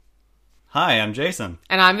Hi, I'm Jason.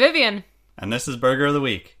 And I'm Vivian. And this is Burger of the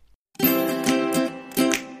Week.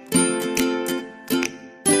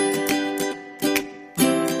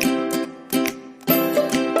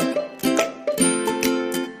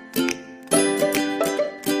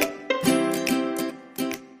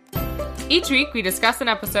 Each week, we discuss an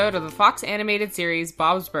episode of the Fox animated series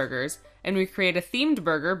Bob's Burgers, and we create a themed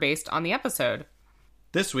burger based on the episode.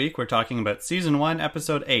 This week, we're talking about Season 1,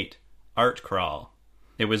 Episode 8, Art Crawl.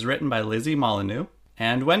 It was written by Lizzie Molyneux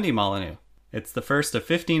and Wendy Molyneux. It's the first of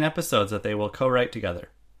 15 episodes that they will co-write together.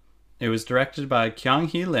 It was directed by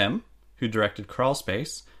Kyung-hee Lim, who directed Crawl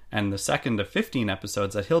Space, and the second of 15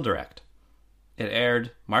 episodes that he'll direct. It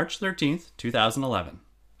aired March 13th, 2011.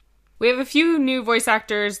 We have a few new voice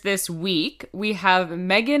actors this week. We have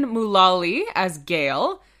Megan Mullally as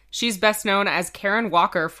Gail. She's best known as Karen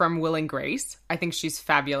Walker from Will and Grace. I think she's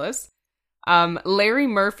fabulous. Larry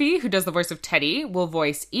Murphy, who does the voice of Teddy, will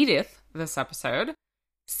voice Edith this episode.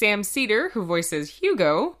 Sam Cedar, who voices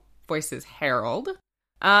Hugo, voices Harold.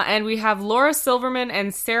 And we have Laura Silverman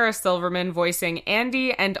and Sarah Silverman voicing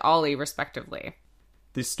Andy and Ollie, respectively.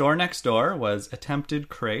 The Store Next Door was Attempted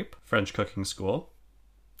Crepe, French cooking school.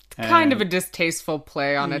 Kind of a distasteful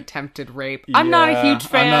play on attempted rape. I'm not a huge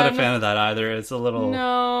fan. I'm not a fan of that either. It's a little...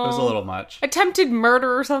 No. It was a little much. Attempted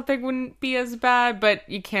murder or something wouldn't be as bad, but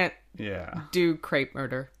you can't do crepe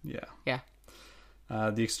murder. Yeah.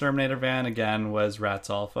 The Exterminator van, again, was Rats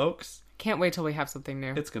All Folks. Can't wait till we have something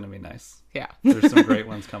new. It's going to be nice. Yeah. There's some great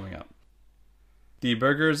ones coming up. The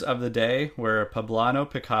burgers of the day were Poblano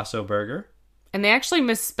Picasso Burger. And they actually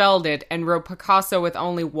misspelled it and wrote Picasso with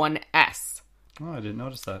only one S. Oh, I didn't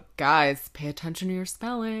notice that. Guys, pay attention to your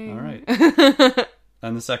spelling. All right.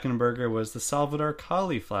 And the second burger was the Salvador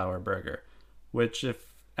Cauliflower Burger, which, if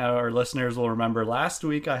our listeners will remember, last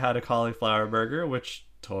week I had a cauliflower burger, which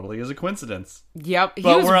totally is a coincidence. Yep.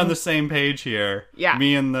 But we're on the same page here. Yeah.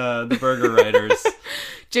 Me and the burger writers.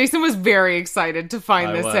 Jason was very excited to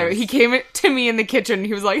find this out. He came to me in the kitchen.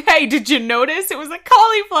 He was like, hey, did you notice? It was a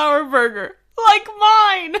cauliflower burger. Like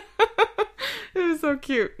mine. It was so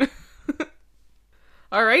cute.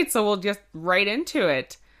 All right, so we'll just right into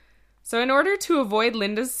it. So in order to avoid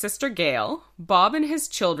Linda's sister Gail, Bob and his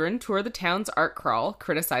children tour the town's art crawl,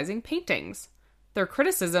 criticizing paintings. Their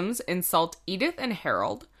criticisms insult Edith and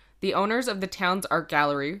Harold, the owners of the town's art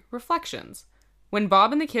gallery, Reflections. When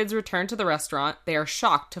Bob and the kids return to the restaurant, they are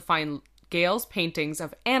shocked to find Gail's paintings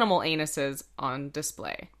of animal anuses on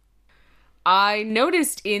display. I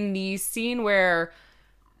noticed in the scene where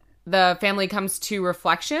the family comes to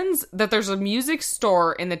Reflections that there's a music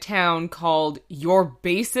store in the town called Your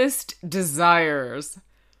Basest Desires.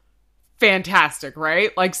 Fantastic,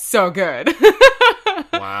 right? Like, so good.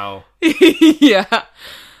 Wow. Yeah.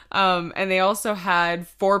 And they also had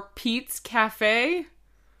For Pete's Cafe,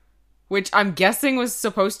 which I'm guessing was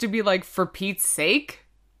supposed to be like For Pete's Sake.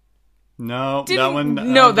 No, that one...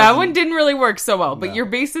 that one didn't really work so well, but Your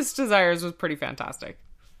Basest Desires was pretty fantastic.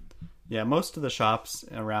 Yeah, most of the shops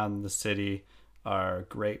around the city are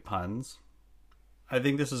great puns. I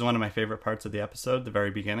think this is one of my favorite parts of the episode, the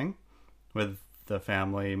very beginning, with the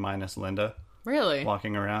family minus Linda. Really?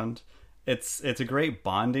 Walking around. It's a great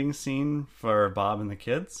bonding scene for Bob and the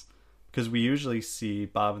kids, because we usually see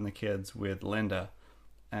Bob and the kids with Linda,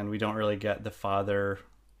 and we don't really get the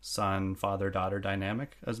father-son, father-daughter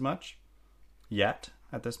dynamic as much yet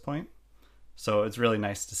at this point. So it's really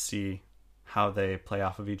nice to see how they play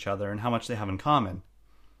off of each other and how much they have in common.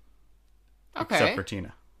 Okay. Except for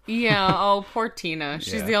Tina. Yeah, oh, poor Tina.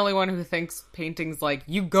 She's the only one who thinks painting's like,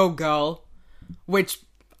 you go, girl. Which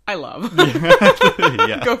I love.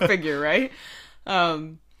 Yeah. Go figure, right?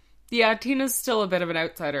 Yeah, Tina's still a bit of an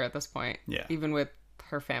outsider at this point. Yeah. Even with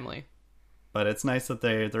her family. But it's nice that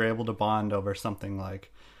they're able to bond over something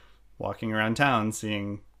like walking around town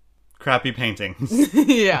seeing crappy paintings.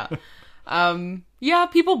 Yeah. Yeah,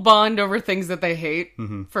 people bond over things that they hate,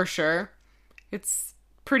 for sure. It's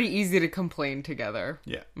pretty easy to complain together.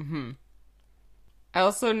 Yeah. Mm-hmm. I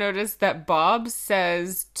also noticed that Bob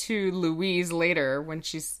says to Louise later when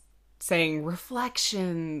she's saying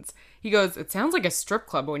Reflections, he goes, it sounds like a strip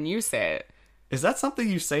club when you say it. Is that something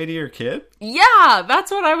you say to your kid? Yeah,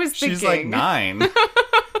 that's what I was thinking. She's like 9.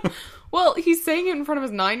 Well, he's saying it in front of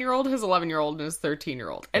his 9-year-old, his 11-year-old, and his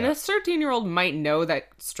 13-year-old. And a 13-year-old might know that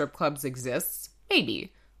strip clubs exist.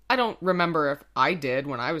 Maybe. I don't remember if I did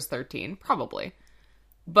when I was 13. Probably.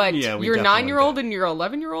 But your 9-year-old and your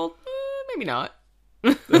 11-year-old? Maybe not.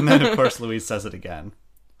 And then, of course, Louise says it again.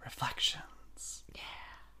 Reflections. Yeah.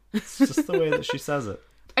 It's just the way that she says it.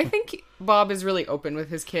 I think Bob is really open with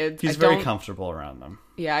his kids. He's very comfortable around them.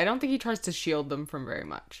 Yeah, I don't think he tries to shield them from very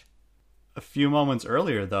much. A few moments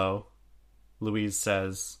earlier, though, Louise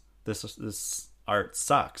says, this art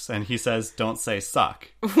sucks. And he says, don't say suck.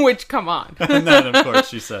 Which, come on. And then, of course,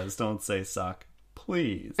 she says, don't say suck.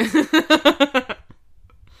 Please.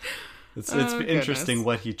 It's interesting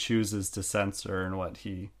what he chooses to censor and what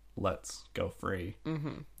he lets go free.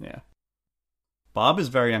 Mm-hmm. Yeah. Bob is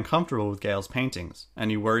very uncomfortable with Gail's paintings,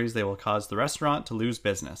 and he worries they will cause the restaurant to lose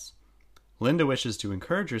business. Linda wishes to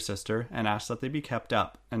encourage her sister and asks that they be kept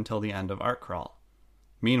up until the end of Art Crawl.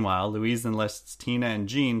 Meanwhile, Louise enlists Tina and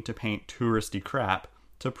Jean to paint touristy crap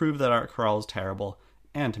to prove that Art Crawl is terrible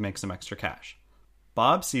and to make some extra cash.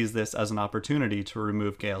 Bob sees this as an opportunity to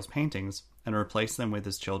remove Gail's paintings and replace them with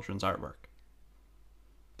his children's artwork.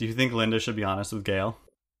 Do you think Linda should be honest with Gail?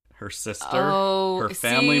 Her sister? Her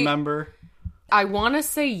family member? I want to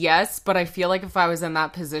say yes, but I feel like if I was in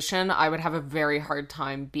that position, I would have a very hard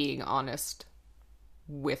time being honest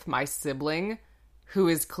with my sibling, who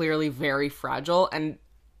is clearly very fragile and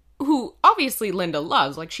who obviously Linda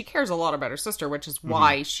loves. Like, she cares a lot about her sister, which is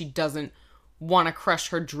why she doesn't want to crush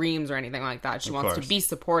her dreams or anything like that. She wants to be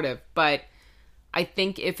supportive. But I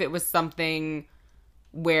think if it was something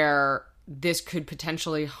where this could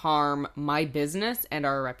potentially harm my business and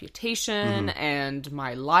our reputation and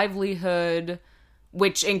my livelihood,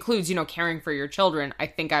 which includes, caring for your children, I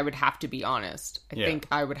think I would have to be honest. I think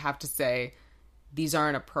I would have to say, these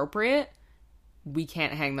aren't appropriate. We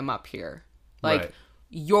can't hang them up here. Like,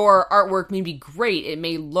 your artwork may be great. It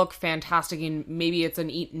may look fantastic and maybe it's a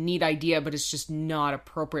neat idea, but it's just not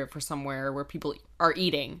appropriate for somewhere where people are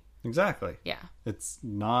eating. Exactly. Yeah. It's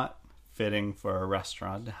not fitting for a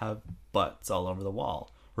restaurant to have butts all over the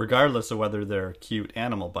wall, regardless of whether they're cute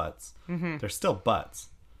animal butts. They're still butts.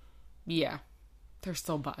 Yeah, they're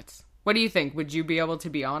still butts. What do you think? Would you be able to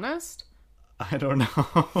be honest? I don't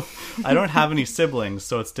know. I don't have any siblings,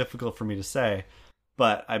 so it's difficult for me to say.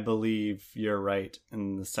 But I believe you're right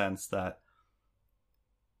in the sense that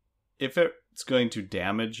if it's going to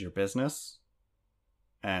damage your business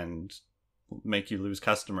and make you lose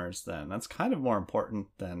customers, then that's kind of more important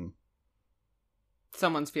than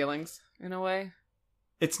someone's feelings, in a way.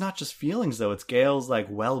 It's not just feelings, though. It's Gail's,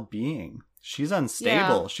 well-being. She's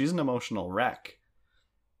unstable. Yeah. She's an emotional wreck.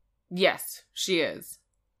 Yes, she is.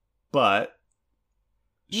 But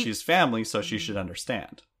she's family, so she should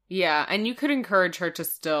understand. Yeah, and you could encourage her to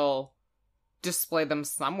still display them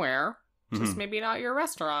somewhere. Just maybe not your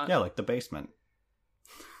restaurant. Yeah, like the basement.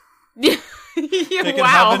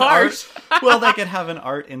 Wow, harsh. They could have an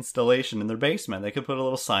art installation in their basement. They could put a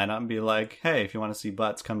little sign up and be like, hey, if you want to see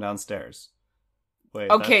butts, come downstairs. Wait,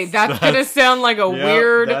 okay, that's gonna sound like a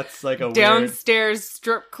weird downstairs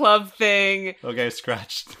strip club thing. Okay,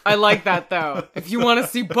 scratched. I like that, though. If you want to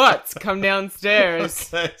see butts, come downstairs.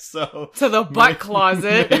 Okay, so to the butt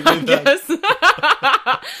closet, I guess.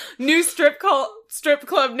 New strip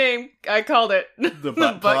club name. I called it the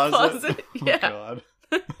butt closet. Yeah. Oh,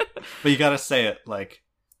 God. But you gotta say it like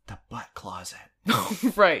the butt closet.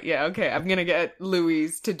 Right, yeah, okay. I'm gonna get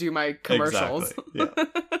Louise to do my commercials. Exactly.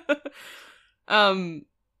 Yeah.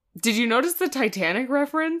 Did you notice the Titanic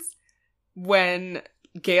reference? When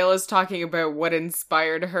Gail is talking about what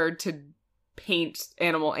inspired her to paint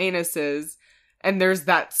animal anuses, and there's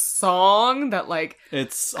that song that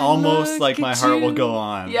it's almost like My Heart Will Go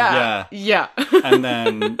On. Yeah. And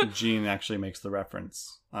then Jean actually makes the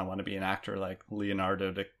reference. I want to be an actor like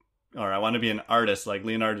or I want to be an artist like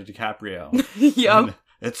Leonardo DiCaprio. Yep.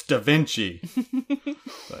 It's Da Vinci.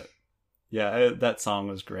 But yeah, that song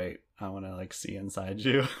was great. I want to see inside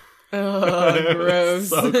you. Oh, gross.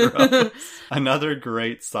 So gross. Another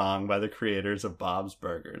great song by the creators of Bob's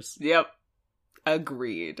Burgers. Yep.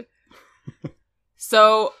 Agreed.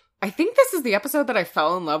 So, I think this is the episode that I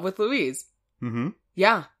fell in love with Louise. Mm-hmm.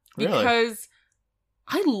 Yeah. Because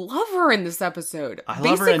I love her in this episode. I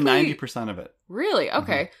love her in 90% of it. Really?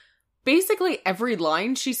 Okay. Mm-hmm. Basically, every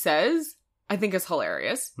line she says, I think is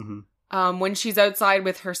hilarious. Mm-hmm. When she's outside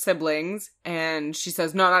with her siblings and she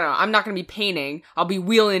says, no, I'm not going to be painting. I'll be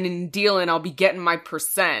wheeling and dealing. I'll be getting my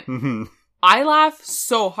percent. Mm-hmm. I laugh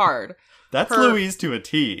so hard. That's Louise to a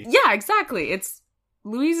T. Yeah, exactly. It's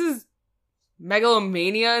Louise's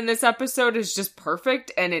megalomania in this episode is just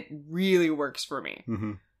perfect, and it really works for me.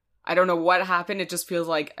 Mm-hmm. I don't know what happened. It just feels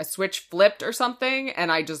like a switch flipped or something,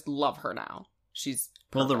 and I just love her now. She's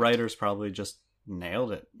perfect. Well, the writers probably just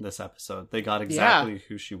nailed it this episode. They got exactly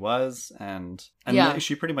who she was, and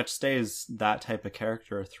she pretty much stays that type of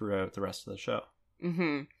character throughout the rest of the show.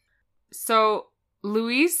 Mm-hmm. So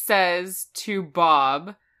Louise says to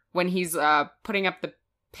Bob when he's putting up the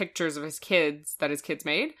pictures of his kids that his kids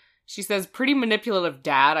made, she says, "Pretty manipulative,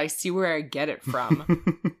 Dad. I see where I get it from."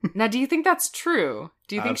 Now, do you think that's true?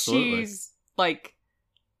 Do you think she's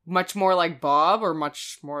much more like Bob or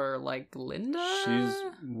much more like Linda? She's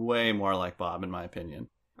way more like Bob, in my opinion.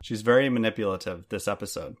 She's very manipulative this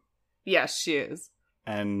episode. Yes, she is.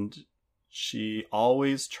 And she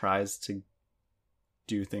always tries to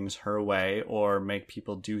do things her way or make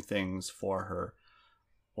people do things for her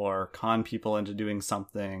or con people into doing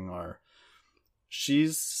something, or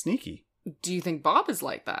she's sneaky. Do you think Bob is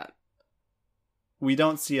like that? We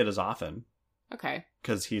don't see it as often. Okay.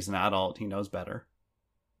 Because he's an adult, he knows better.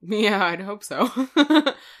 Yeah, I'd hope so.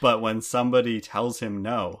 But when somebody tells him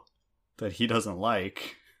no, that he doesn't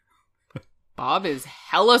like... Bob is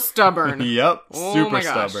hella stubborn. Yep, oh super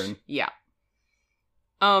stubborn. Yeah.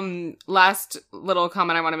 Last little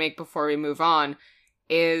comment I want to make before we move on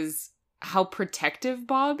is how protective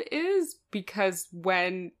Bob is, because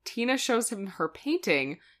when Tina shows him her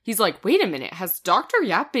painting, he's like, wait a minute, has Dr.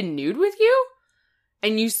 Yap been nude with you?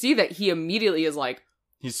 And you see that he immediately is like,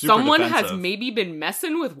 he's super someone defensive. has maybe been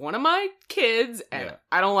messing with one of my kids, and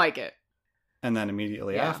I don't like it. And then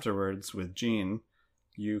immediately afterwards with Jean,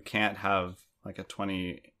 you can't have like a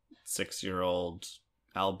 26-year-old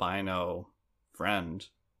albino friend.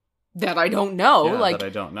 That I don't know. Yeah, that I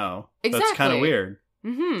don't know. Exactly. That's kind of weird.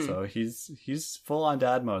 Mm-hmm. So he's full on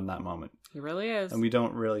dad mode in that moment. He really is. And we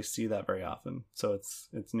don't really see that very often. So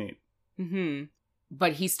it's neat. Mm-hmm.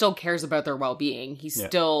 But he still cares about their well-being. He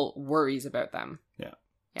still worries about them. Yeah.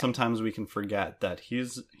 Sometimes we can forget that he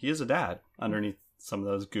is a dad underneath some of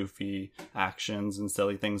those goofy actions and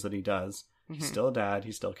silly things that he does. Mm-hmm. He's still a dad.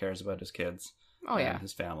 He still cares about his kids. And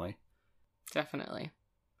his family. Definitely.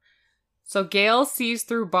 So Gail sees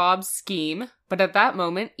through Bob's scheme, but at that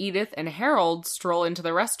moment, Edith and Harold stroll into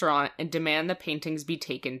the restaurant and demand the paintings be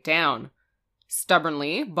taken down.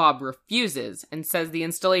 Stubbornly, Bob refuses and says the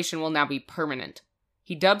installation will now be permanent.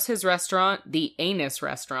 He dubs his restaurant the Anus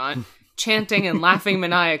Restaurant, chanting and laughing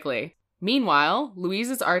maniacally. Meanwhile,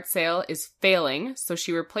 Louise's art sale is failing, so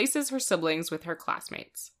she replaces her siblings with her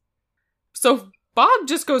classmates. So Bob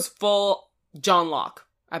just goes full John Locke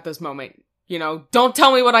at this moment. You know, don't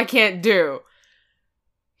tell me what I can't do.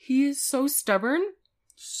 He is so stubborn.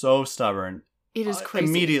 So stubborn. It is crazy.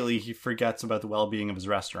 Immediately, he forgets about the well-being of his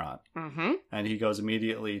restaurant. Mm-hmm. And he goes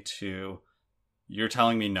immediately to, you're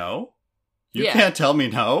telling me no? You can't tell me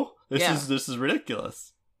no? This is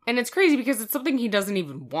ridiculous. And it's crazy because it's something he doesn't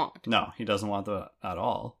even want. No, he doesn't want that at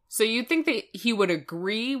all. So you'd think that he would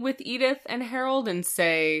agree with Edith and Harold and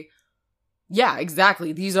say, yeah,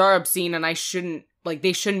 exactly, these are obscene and I shouldn't, like,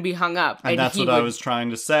 they shouldn't be hung up. And that's what I was trying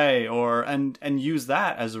to say, and use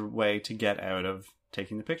that as a way to get out of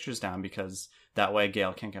taking the pictures down, because that way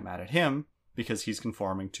Gail can't get mad at him because he's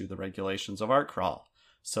conforming to the regulations of Art Crawl.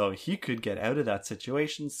 So he could get out of that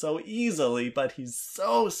situation so easily, but he's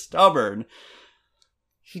so stubborn.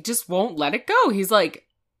 He just won't let it go. He's like,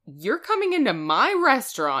 you're coming into my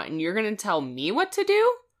restaurant and you're going to tell me what to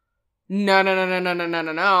do?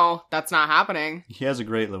 No. That's not happening. He has a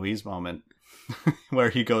great Louise moment where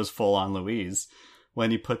he goes full on Louise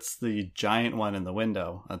when he puts the giant one in the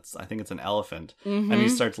window. I think it's an elephant. Mm-hmm. And he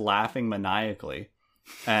starts laughing maniacally.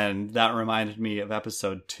 And that reminded me of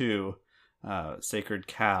episode 2, Sacred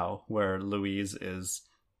Cow, where Louise is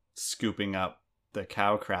scooping up the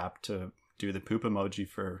cow crap to do the poop emoji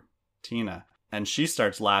for Tina. And she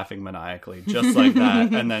starts laughing maniacally, just like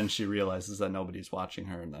that. And then she realizes that nobody's watching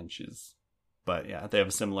her, and then but yeah, they have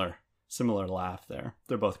a similar laugh there.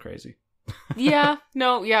 They're both crazy.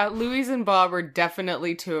 Louise and Bob are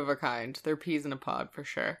definitely two of a kind. They're peas in a pod for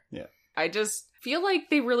sure. Yeah. I just feel like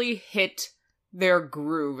they really hit their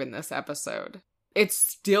groove in this episode. It's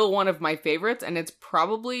still one of my favorites, and it's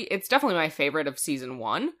definitely my favorite of season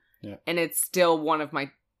 1. Yeah. And it's still one of my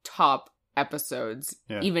top episodes,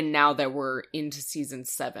 even now that we're into season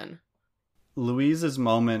 7. Louise's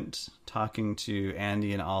moment talking to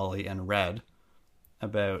Andy and Ollie and Red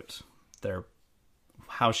about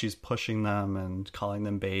how she's pushing them and calling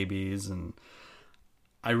them babies, and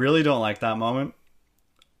I really don't like that moment.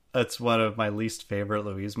 It's one of my least favorite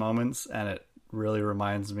Louise moments, and it really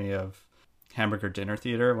reminds me of Hamburger Dinner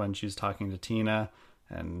Theater when she's talking to Tina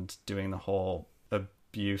and doing the whole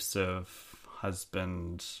abusive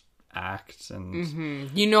husband act,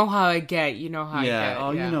 and you know how I get, you know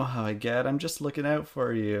how I get, I'm just looking out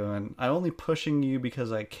for you, and I'm only pushing you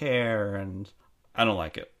because I care, and I don't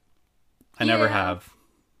like it. I never have.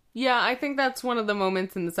 Yeah, I think that's one of the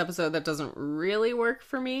moments in this episode that doesn't really work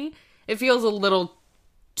for me. It feels a little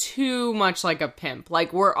too much like a pimp.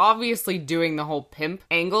 Like, we're obviously doing the whole pimp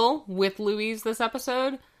angle with Louise this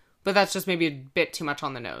episode, but that's just maybe a bit too much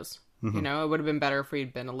on the nose. Mm-hmm. You know, it would have been better if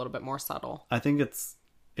we'd been a little bit more subtle. I think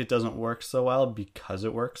it doesn't work so well because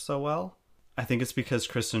it works so well. I think it's because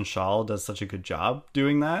Kristen Schaal does such a good job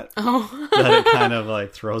doing that Oh. that it kind of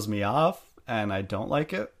like throws me off, and I don't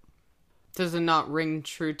like it. Does it not ring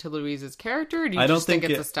true to Louise's character, or do you I don't just think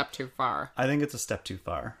think it's a step too far? I think it's a step too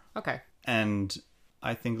far. Okay. And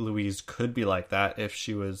I think Louise could be like that if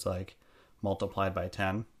she was like multiplied by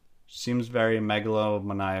 10. She seems very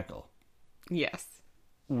megalomaniacal, Yes.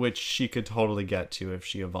 which she could totally get to if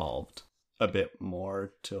she evolved a bit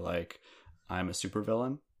more to like, I'm a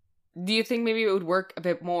supervillain. Do you think maybe it would work a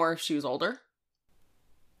bit more if she was older?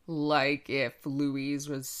 Like if Louise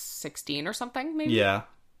was 16 or something, maybe? Yeah,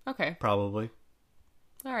 Okay. probably.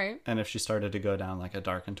 All right. And if she started to go down like a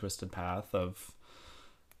dark and twisted path of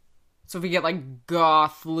So if we get like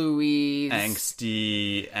goth Louise.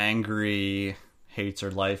 angsty, angry, hates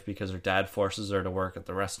her life because her dad forces her to work at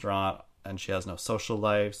the restaurant and she has no social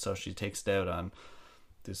life, so she takes it out on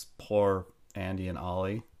this poor Andy and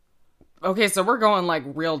Ollie. Okay, so we're going like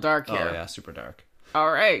real dark here. Oh yeah, super dark.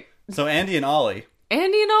 All right. So Andy and Ollie.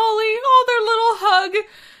 Andy and Ollie, oh, their little hug.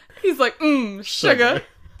 He's like, sugar.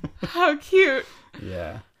 How cute.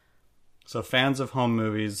 Yeah. So fans of home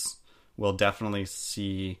movies will definitely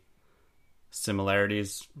see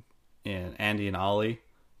similarities in Andy and Ollie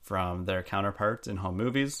from their counterparts in home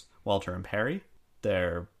movies, Walter and Perry.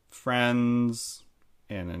 They're friends,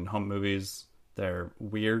 and in home movies, they're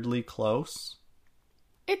weirdly close.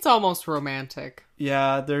 It's almost romantic.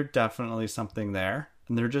 Yeah, there's definitely something there.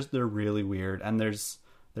 And they're really weird. And there's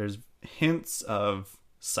hints of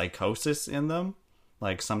psychosis in them.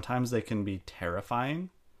 Like sometimes they can be terrifying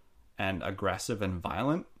and aggressive and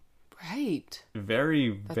violent. Right.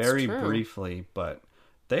 Very true. briefly, but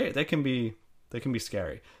they can be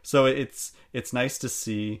scary. So it's nice to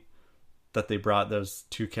see that they brought those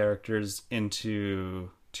two characters into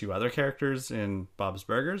two other characters in Bob's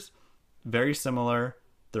Burgers. Very similar.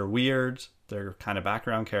 They're weird. They're kind of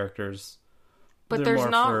background characters. But They're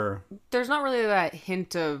there's more not really that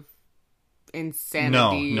hint of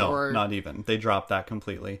insanity. No, or not even. They dropped that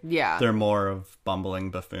completely. Yeah. They're more of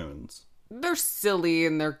bumbling buffoons. They're silly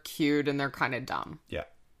and they're cute and they're kind of dumb. Yeah.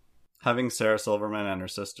 Having Sarah Silverman and her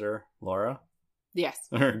sister, Laura, Yes.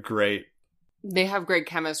 are great. They have great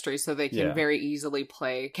chemistry, so they can Yeah. very easily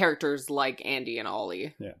play characters like Andy and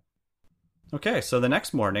Ollie. Yeah. Okay, so the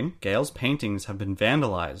next morning, Gail's paintings have been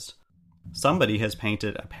vandalized. Somebody has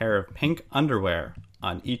painted a pair of pink underwear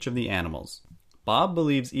on each of the animals. Bob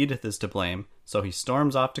believes Edith is to blame, so he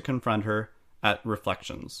storms off to confront her at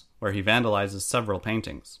Reflections, where he vandalizes several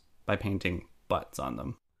paintings by painting butts on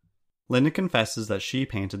them. Linda confesses that she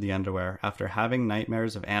painted the underwear after having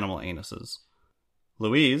nightmares of animal anuses.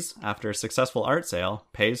 Louise, after a successful art sale,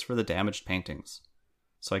 pays for the damaged paintings.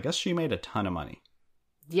 So I guess she made a ton of money.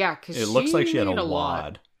 Yeah, because It looks like she had made a lot.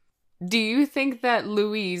 wad. Do you think that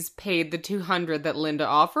Louise paid the $200 that Linda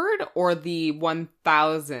offered, or the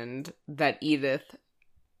 $1,000 that Edith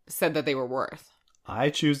said that they were worth? I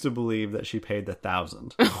choose to believe that she paid the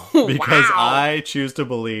 $1,000 because Wow. I choose to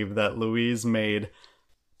believe that Louise made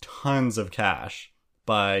tons of cash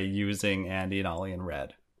by using Andy and Ollie in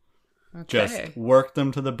red. Okay. Just worked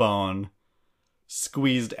them to the bone,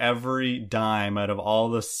 squeezed every dime out of all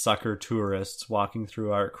the sucker tourists walking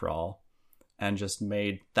through Art Crawl, and just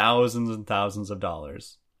made thousands and thousands of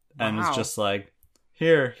dollars. And Wow. it's just like,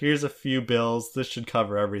 here's a few bills. This should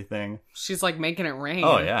cover everything. She's like making it rain.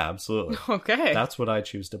 Oh yeah, absolutely. Okay. That's what I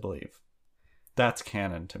choose to believe. That's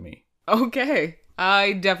canon to me. Okay.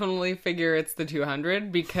 I definitely figure it's the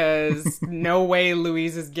 $200 because no way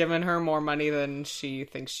Louise has given her more money than she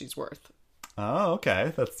thinks she's worth. Oh,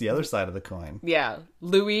 okay. That's the other side of the coin. Yeah.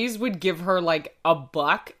 Louise would give her like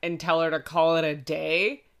 $1 and tell her to call it a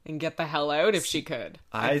day and get the hell out if she could.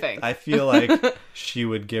 I think. I feel like she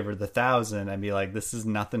would give her the 1,000 and be like, "This is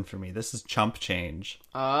nothing for me. This is chump change."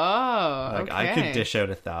 Oh, Like okay. I could dish out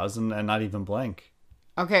 1,000 and not even blink.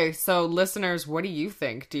 Okay, so listeners, what do you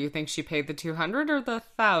think? Do you think she paid the $200 or the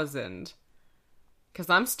 $1,000? Because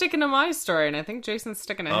I'm sticking to my story, and I think Jason's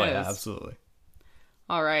sticking to Oh his. yeah, absolutely.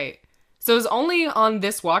 All right. So it was only on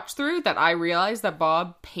this watch through that I realized that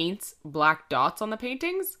Bob paints black dots on the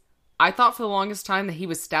paintings. I thought for the longest time that he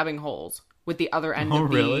was stabbing holes with the other end Oh,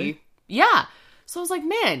 of the... really? Yeah. So I was like,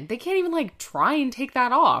 man, they can't even like try and take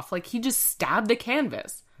that off. Like he just stabbed the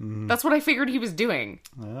canvas. That's what I figured he was doing.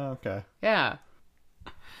 Oh, okay. Yeah.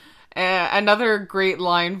 Another great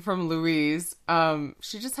line from Louise.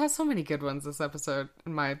 She just has so many good ones this episode,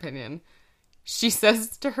 in my opinion. She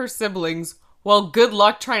says to her siblings, "Well, good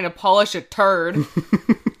luck trying to polish a turd."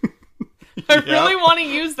 I really want to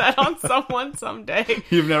use that on someone someday.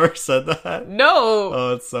 You've never said that? No.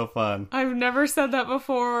 Oh, it's so fun. I've never said that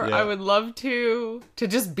before. Yeah. I would love to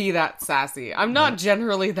just be that sassy. I'm not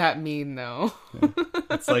generally that mean, though. Yeah.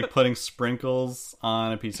 It's like putting sprinkles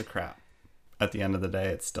on a piece of crap. At the end of the day,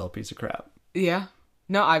 it's still a piece of crap. Yeah.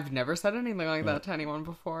 No, I've never said anything like that to anyone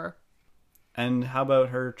before. And how about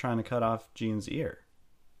her trying to cut off Jean's ear?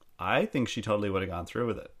 I think she totally would have gone through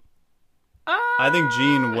with it. I think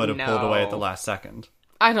Jean would have pulled away at the last second.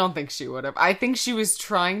 I don't think she would have. I think she was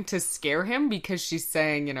trying to scare him because she's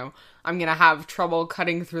saying, you know, I'm going to have trouble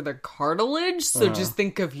cutting through the cartilage, so just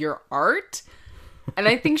think of your art. And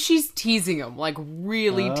I think she's teasing him, like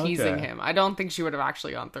really teasing him. I don't think she would have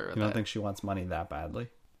actually gone through with it. You don't think she wants money that badly?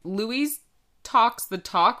 Louise talks the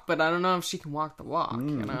talk, but I don't know if she can walk the walk, you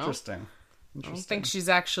know? Interesting. I don't think she's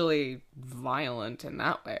actually violent in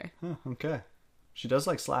that way. Huh, okay. She does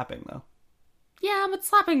like slapping, though. Yeah, but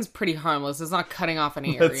slapping's pretty harmless. It's not cutting off an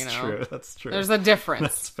ear, That's you know? true. That's true. There's a difference.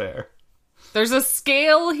 That's fair. There's a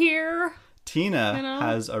scale here. Tina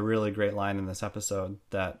has a really great line in this episode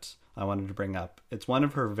that I wanted to bring up. It's one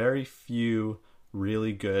of her very few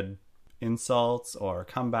really good insults or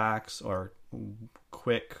comebacks or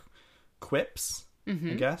quick quips, I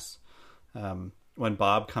guess. When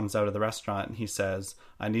Bob comes out of the restaurant and he says,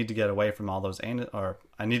 I need to get away from all those I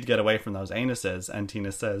need to get away from those anuses, and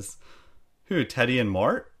Tina says, who, Teddy and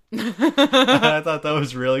Mort? I thought that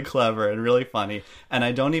was really clever and really funny. And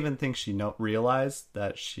I don't even think she realized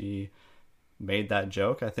that she made that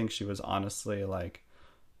joke. I think she was honestly like,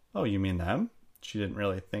 oh, you mean them? She didn't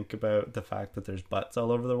really think about the fact that there's butts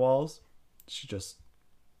all over the walls. She just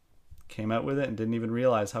came out with it and didn't even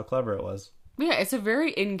realize how clever it was. Yeah, it's a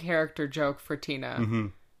very in-character joke for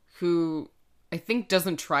Tina, who I think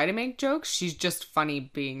doesn't try to make jokes. She's just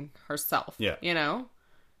funny being herself. Yeah. You know?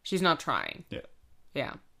 She's not trying. Yeah.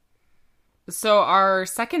 Yeah. So our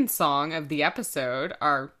second song of the episode,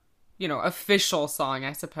 our, you know, official song,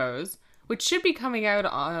 I suppose, which should be coming out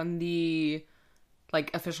on the, like,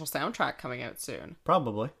 official soundtrack coming out soon.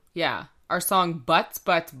 Probably. Yeah. Our song Butts,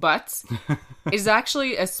 Butts, Butts is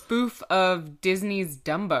actually a spoof of Disney's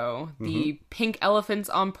Dumbo, the pink elephants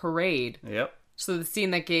on parade. Yep. So the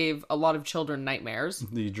scene that gave a lot of children nightmares.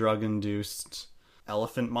 The drug-induced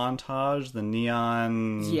elephant montage, the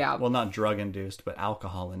neon... Yeah. Well, not drug-induced, but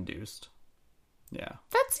alcohol-induced. Yeah.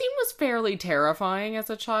 That scene was fairly terrifying as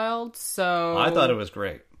a child, so... I thought it was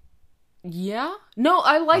great. Yeah? No,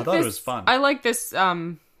 I thought it was fun. I like this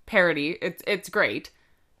parody. It's great.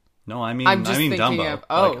 No, I mean Dumbo.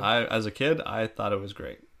 Like, as a kid, I thought it was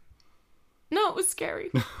great. No, it was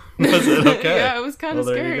scary. Was it okay? Yeah, it was kind of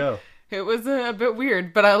scary. There you go. It was a bit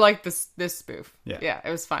weird, but I like this spoof. Yeah,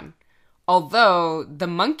 it was fun. Although the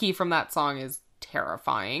monkey from that song is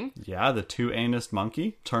terrifying. Yeah, the two-anused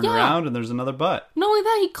monkey. Turn around and there's another butt. Not only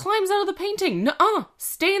that, he climbs out of the painting. Nuh-uh.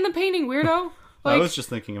 Stay in the painting, weirdo. I was just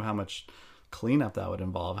thinking of how much cleanup that would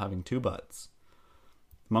involve, having two butts.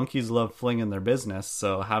 Monkeys love flinging their business,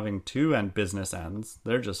 so having two business ends,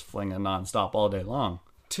 they're just flinging nonstop all day long.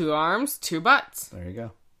 2 arms, 2 butts. There you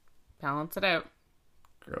go. Balance it out.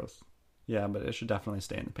 Gross. Yeah, but it should definitely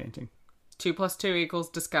stay in the painting. 2 + 2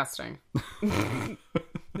 = disgusting.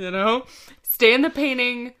 You know? Stay in the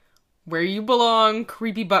painting where you belong,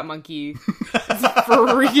 creepy butt monkey. It's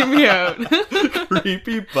freaking me out.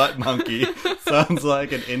 Creepy butt monkey. Sounds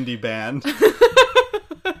like an indie band.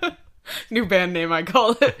 New band name, I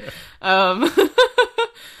call it.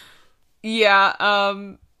 It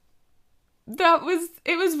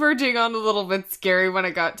was verging on a little bit scary when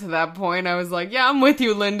it got to that point. I was like, yeah, I'm with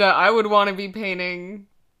you, Linda. I would want to be painting,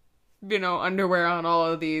 you know, underwear on all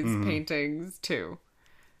of these paintings, too.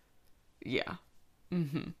 Yeah.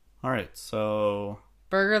 All right, so...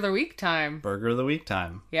 Burger of the week time. Burger of the week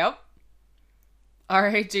time. Yep. All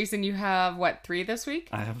right, Jason, you have, 3 this week?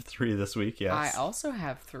 I have 3 this week, yes. I also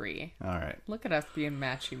have 3. All right. Look at us being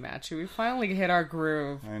matchy-matchy. We finally hit our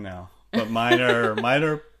groove. I know. But mine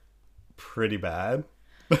are pretty bad.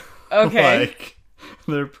 Okay. Like,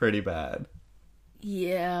 they're pretty bad.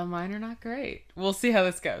 Yeah, mine are not great. We'll see how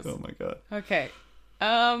this goes. Oh my god. Okay.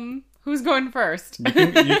 Who's going first? You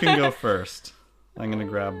can go first. I'm going to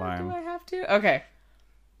grab mine. Do I have to? Okay.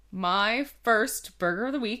 My first burger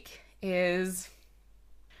of the week is...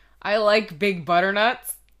 I like big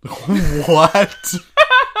butternuts. What?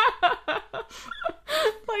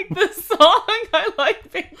 Like the song, I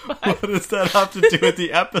like big butternuts. What does that have to do with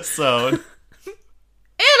the episode?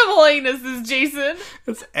 Animal anuses, Jason.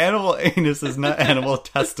 It's animal anuses, not animal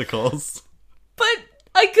testicles. But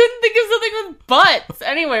I couldn't think of something with butts.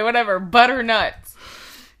 Anyway, whatever. Butternuts.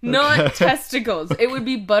 Not testicles. It would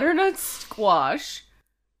be butternut squash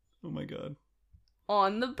Oh my god.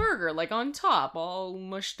 On the burger, like on top, all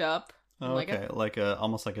mushed up. Oh, okay,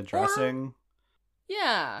 almost like a dressing.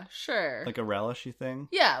 Yeah, sure. Like a relishy thing?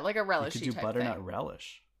 Yeah, like a relishy You could do type butternut thing.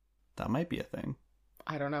 relish. That might be a thing.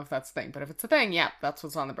 I don't know if that's a thing, but if it's a thing, yeah, that's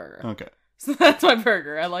what's on the burger. Okay. So that's my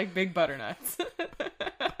burger. I like big butternuts.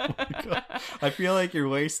 Oh my God. I feel like you're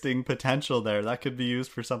wasting potential there. That could be used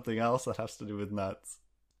for something else that has to do with nuts.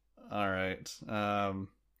 All right.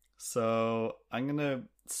 So I'm going to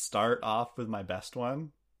start off with my best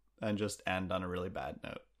one and just end on a really bad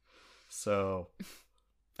note. So,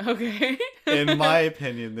 okay. in my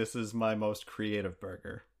opinion, this is my most creative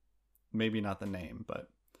burger. Maybe not the name, but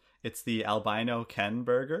it's the Albino Ken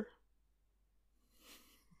burger.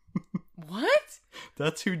 What?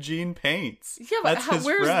 That's who Gene paints. Yeah, but That's his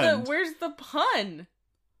where's friend. where's the pun?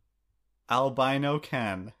 Albino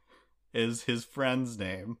Ken is his friend's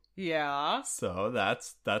name. Yeah. So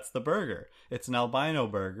that's the burger. It's an albino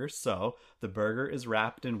burger, so the burger is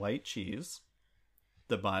wrapped in white cheese.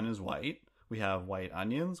 The bun is white. We have white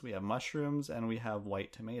onions, we have mushrooms, and we have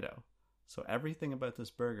white tomato. So everything about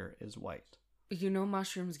this burger is white. You know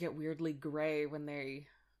mushrooms get weirdly gray when they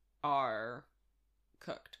are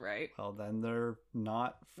cooked, right? Well, then they're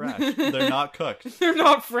not fresh. They're not cooked. They're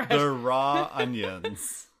not fresh. They're raw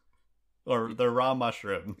onions. Or they're raw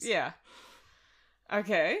mushrooms. Yeah.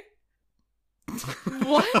 Okay.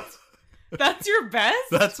 What? That's your best?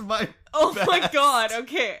 That's my Oh best. my god,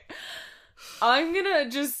 okay. I'm gonna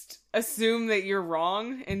just assume that you're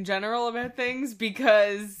wrong in general about things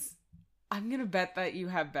because I'm gonna bet that you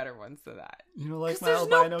have better ones than that. You know, like 'Cause my there's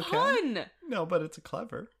albino no Ken? pun. No, but it's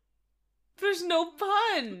clever. There's no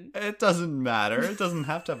pun. It doesn't matter. It doesn't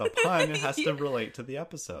have to have a pun. It has to relate to the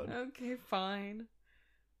episode. Okay, fine.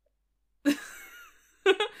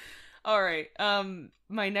 All right.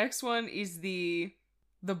 My next one is the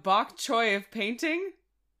bok choy of painting.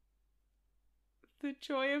 The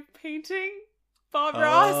joy of painting, Bob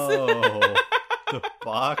Ross. Oh, the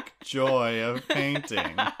bok joy of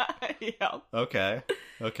painting. Yeah. Okay.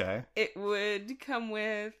 It would come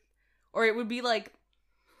with, or it would be like.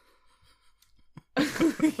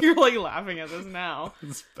 You're like laughing at this now.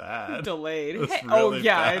 It's bad. Delayed. It's Hey, really oh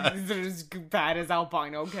yeah, bad. it's as bad as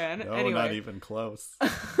albino Ken. No, Anyway, not even close.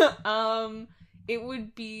 It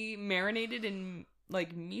would be marinated in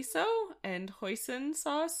like miso and hoisin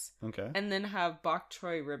sauce, Okay. and then have bok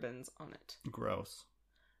choy ribbons on it. Gross.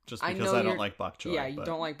 Just I because know I don't you're- like bok choy. Yeah, you but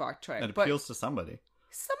don't like bok choy, it but appeals to somebody.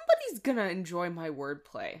 somebody's gonna enjoy my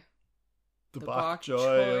wordplay. The bok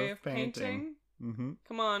joy of painting. Mm-hmm.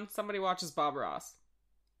 Come on, somebody watches Bob Ross.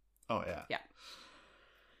 Oh, yeah. Yeah.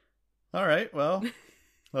 All right, well,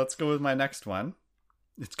 let's go with my next one.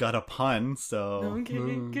 It's got a pun, so...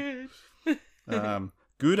 Okay, good.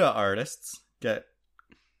 Gouda artists get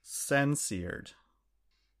censored.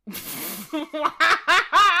 Wow!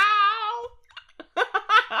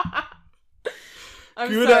 I'm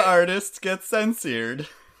Gouda sorry. artists get censored.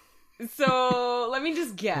 So, let me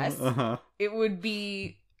just guess. Uh-huh. It would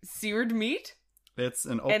be seared meat? It's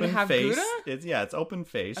an open have face. Gouda? It's open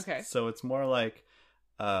faced. Okay. So it's more like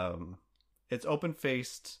it's open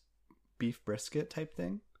faced beef brisket type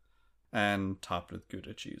thing. And topped with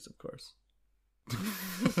Gouda cheese, of course.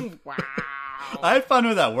 Wow. I had fun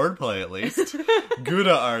with that wordplay at least.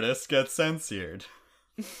 Gouda artists get censored.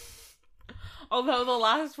 Although the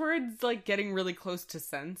last word's like getting really close to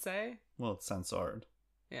sensei. Well, it's censored.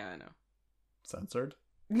 Yeah, I know. Censored?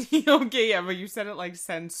 Okay, yeah, but you said it like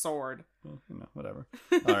censored. Well, whatever.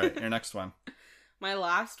 All right, your next one. My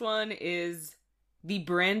last one is the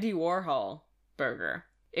Brandy Warhol burger.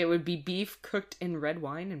 It would be beef cooked in red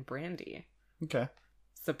wine and brandy. Okay.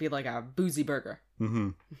 So it'd be like a boozy burger. Mm-hmm.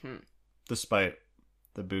 Mm-hmm. Despite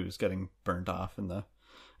the booze getting burnt off in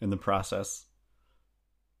the process.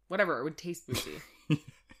 Whatever, it would taste boozy. It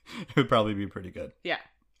would probably be pretty good. Yeah.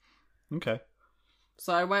 Okay.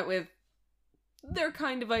 So I went with their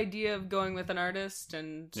kind of idea of going with an artist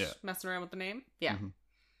and messing around with the name. Yeah. Mm-hmm.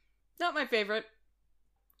 Not my favorite.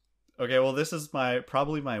 Okay, well, this is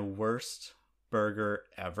probably my worst burger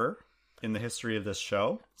ever in the history of this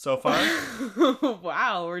show so far.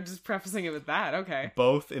 Wow, we're just prefacing it with that. Okay.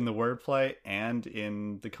 Both in the wordplay and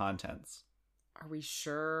in the contents. Are we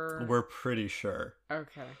sure? We're pretty sure.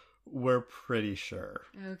 Okay. We're pretty sure.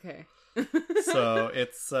 Okay. So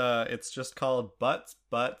it's just called Butts,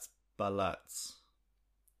 Baluts.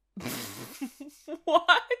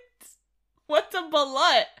 What? What's a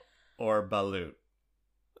balut? Or balut.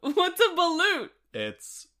 What's a balut?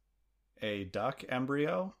 It's a duck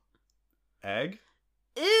embryo, egg.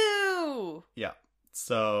 Ew. Yeah.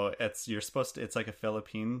 So it's like a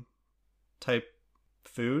Philippine type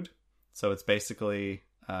food. So it's basically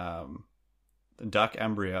duck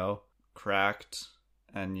embryo cracked,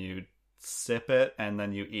 and you sip it, and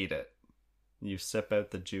then you eat it. You sip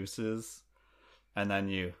out the juices, and then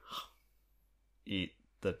you eat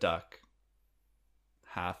the duck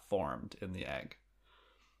half formed in the egg.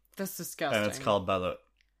 That's disgusting. And it's called balut.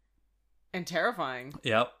 And terrifying.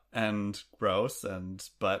 Yep, and gross,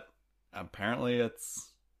 but apparently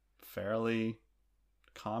it's fairly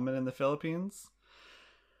common in the Philippines.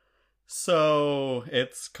 So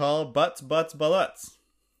it's called butts, baluts.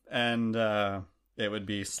 And it would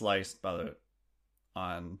be sliced balut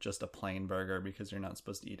on just a plain burger because you're not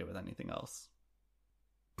supposed to eat it with anything else.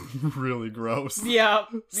 Really gross. Yep.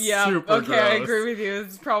 Super okay, gross. I agree with you.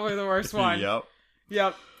 This is probably the worst one.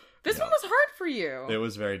 Yep. This one was hard for you. It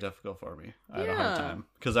was very difficult for me. I had a hard time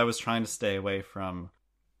because I was trying to stay away from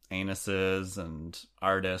anuses and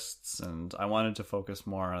artists, and I wanted to focus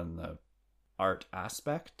more on the art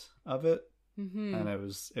aspect of it. Mm-hmm. And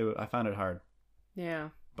I found it hard. Yeah.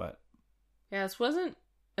 But yeah, this wasn't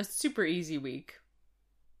a super easy week.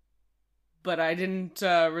 But I didn't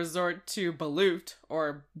resort to balut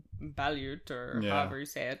or however you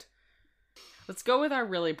say it. Let's go with our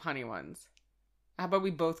really punny ones. How about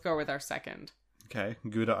we both go with our second? Okay.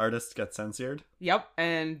 Gouda artist gets censored. Yep.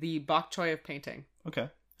 And the bok choy of painting. Okay.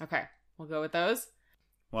 We'll go with those.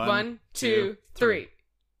 1, 2, 3.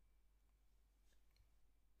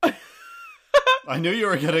 I knew you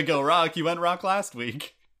were going to go rock. You went rock last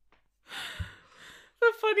week.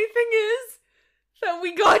 The funny thing is that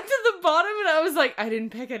we got to the bottom and I was like, I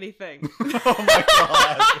didn't pick anything. Oh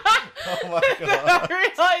my god. I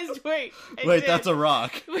realized, wait, that's a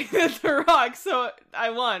rock. Wait, that's a rock, so I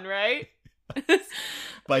won, right?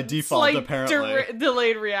 By default, apparently.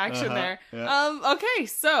 Delayed reaction there. Yeah. Okay,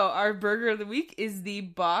 so our burger of the week is the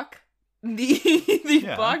bok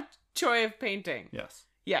choy of painting. Yes.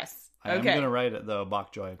 I am going to write it, though,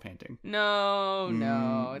 bok choy of painting. No.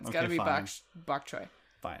 It's got to be bok choy.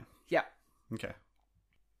 Fine. Yeah. Okay.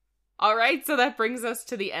 All right, so that brings us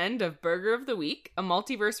to the end of Burger of the Week, a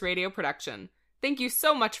Multiverse Radio production. Thank you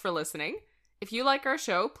so much for listening. If you like our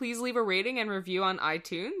show, please leave a rating and review on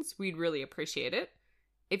iTunes. We'd really appreciate it.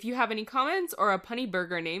 If you have any comments or a punny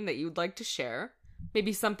burger name that you'd like to share,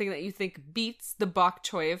 maybe something that you think beats the bok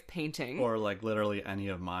choy of painting. Or like literally any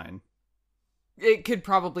of mine. It could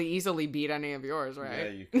probably easily beat any of yours, right? Yeah,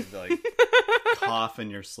 you could like cough in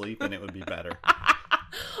your sleep and it would be better.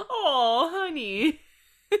 Oh, honey.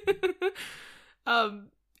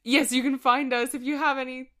 Yes, you can find us if you have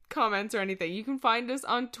any comments or anything. You can find us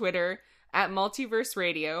on Twitter at Multiverse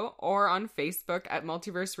Radio or on Facebook at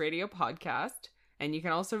Multiverse Radio Podcast. And you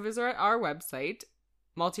can also visit our website,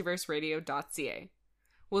 multiverseradio.ca.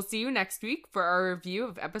 We'll see you next week for our review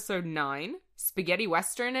of episode 9, Spaghetti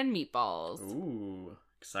Western and Meatballs. Ooh,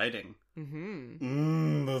 exciting.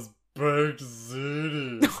 Mm-hmm. Baked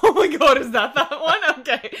City. Oh my god, is that one?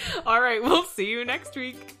 Okay. Alright, we'll see you next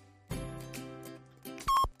week.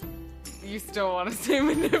 You still want to say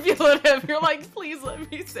manipulative. You're like, please let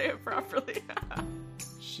me say it properly.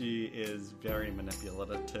 She is very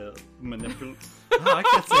manipulative. I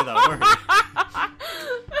can't say that word.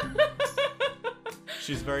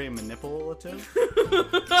 She's very manipulative.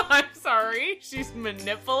 I'm sorry. She's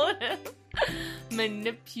manipulative.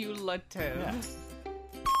 Manipulative. Yeah.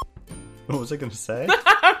 What was I going to say?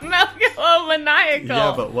 Maniacal.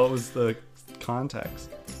 Yeah, but what was the context?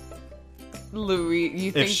 Louis,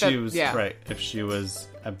 you think if she was yeah. Right, if she was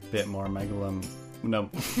a bit more no.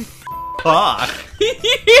 Fuck!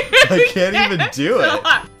 I can't even do it.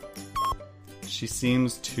 She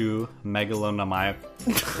seems too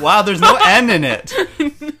megalomaniacal. Wow, there's no N in it.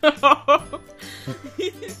 No.